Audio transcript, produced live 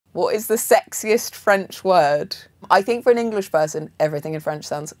What is the sexiest French word? I think for an English person, everything in French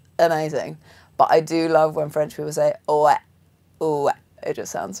sounds amazing. But I do love when French people say, ouais, ouais. It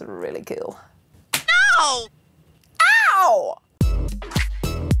just sounds really cool. No! Ow!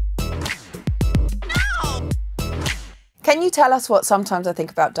 No! Can you tell us what Sometimes I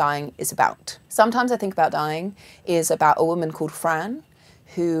Think About Dying is about? Sometimes I Think About Dying is about a woman called Fran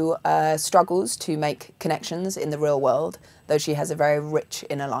who struggles to make connections in the real world, though she has a very rich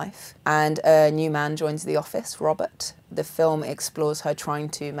inner life. And a new man joins the office, Robert. The film explores her trying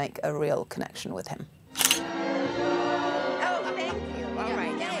to make a real connection with him. Oh, thank you. All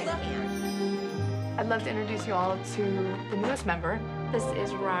right. I'd love to introduce you all to the newest member. This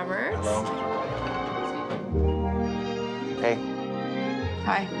is Robert. Hello. Hey,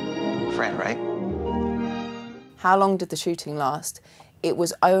 Hi. Fran, right? How long did the shooting last? It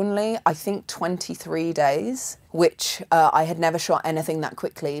was only, I think, 23 days, which I had never shot anything that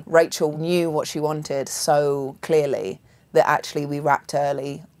quickly. Rachel knew what she wanted so clearly that actually we wrapped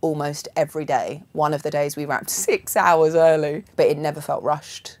early almost every day. One of the days we wrapped 6 hours early, but it never felt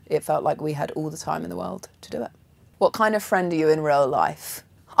rushed. It felt like we had all the time in the world to do it. What kind of friend are you in real life?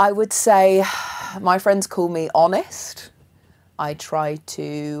 I would say my friends call me honest. I try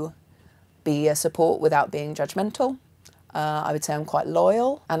to be a support without being judgmental. I would say I'm quite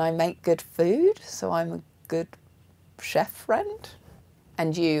loyal and I make good food, so I'm a good chef friend.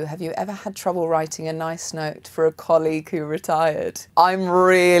 And you, have you ever had trouble writing a nice note for a colleague who retired? I'm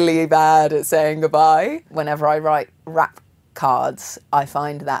really bad at saying goodbye. Whenever I write rap cards, I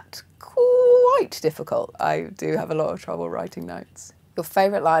find that quite difficult. I do have a lot of trouble writing notes. Your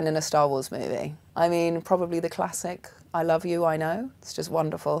favourite line in a Star Wars movie? I mean, probably the classic, I love you, I know. It's just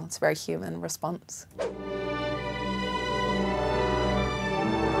wonderful. It's a very human response.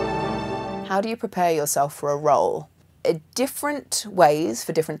 How do you prepare yourself for a role? Different ways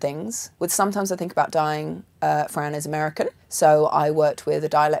for different things. With Sometimes I Think About Dying, Fran is American, so I worked with a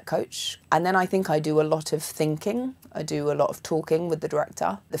dialect coach. And then I think I do a lot of thinking. I do a lot of talking with the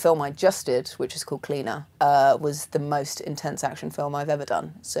director. The film I just did, which is called Cleaner, was the most intense action film I've ever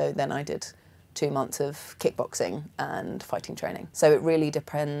done. So then I did 2 months of kickboxing and fighting training. So it really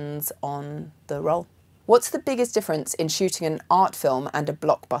depends on the role. What's the biggest difference in shooting an art film and a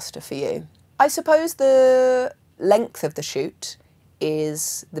blockbuster for you? I suppose the length of the shoot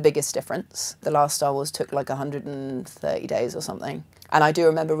is the biggest difference. The last Star Wars took like 130 days or something. And I do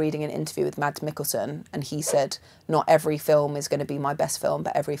remember reading an interview with Mads Mikkelsen, and he said, not every film is going to be my best film,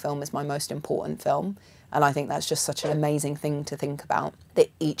 but every film is my most important film. And I think that's just such an amazing thing to think about,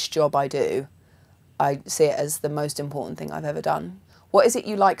 that each job I do, I see it as the most important thing I've ever done. What is it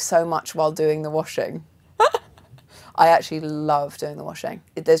you like so much while doing the washing? I actually love doing the washing.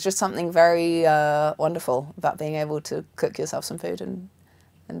 There's just something very wonderful about being able to cook yourself some food and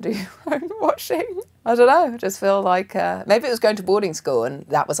do your own washing. I don't know, I just feel like, maybe it was going to boarding school and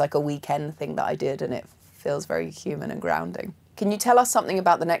that was like a weekend thing that I did and it feels very human and grounding. Can you tell us something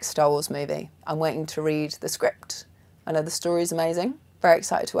about the next Star Wars movie? I'm waiting to read the script. I know the story's amazing. Very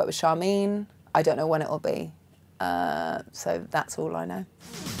excited to work with Charmaine. I don't know when it will be, so that's all I know.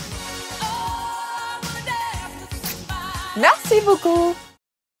 Merci beaucoup.